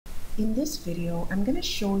In this video, I'm going to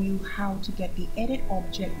show you how to get the Edit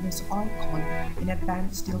Object List icon in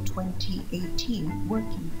Advanced Steel 2018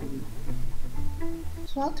 working for you.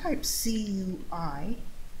 So I'll type CUI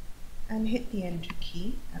and hit the Enter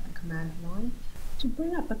key at the command line to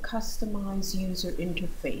bring up a customized user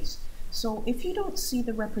interface. So if you don't see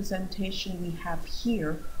the representation we have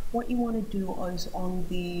here, what you want to do is on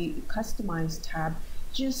the Customize tab,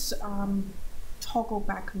 just toggle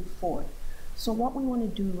back and forth. So what we want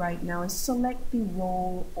to do right now is select the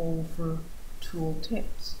Roll Over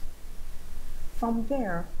Tooltips. From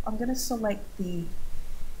there, I'm going to select the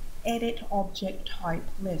Edit Object Type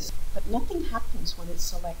List, but nothing happens when it's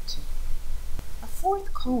selected. A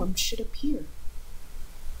fourth column should appear,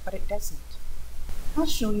 but it doesn't. I'll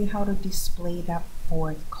show you how to display that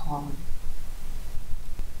fourth column.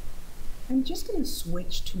 I'm just going to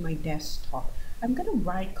switch to my desktop. I'm going to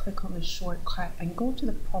right click on the shortcut and go to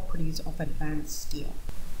the properties of Advanced Steel.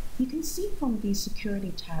 You can see from the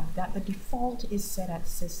security tab that the default is set at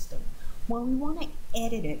system. Well, we want to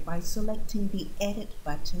edit it by selecting the edit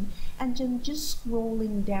button and then just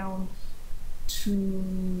scrolling down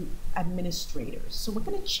to administrators. So we're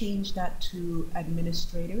going to change that to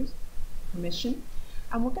administrators permission,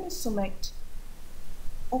 and we're going to select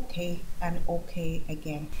OK and OK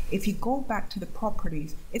again. If you go back to the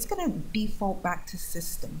properties, it's going to default back to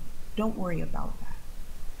system. Don't worry about that.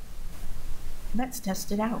 Let's test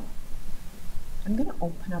it out. I'm going to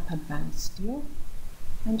open up Advanced Steel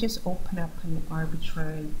and just open up an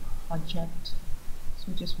arbitrary project.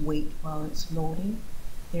 So just wait while it's loading.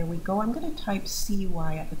 There we go. I'm going to type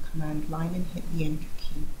CUI at the command line and hit the Enter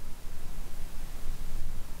key.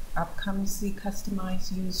 Up comes the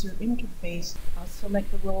Customized User Interface. I'll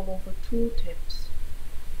select the Rollover Tooltips,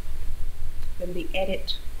 then the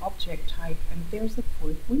Edit Object Type, and there's the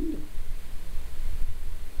fourth window.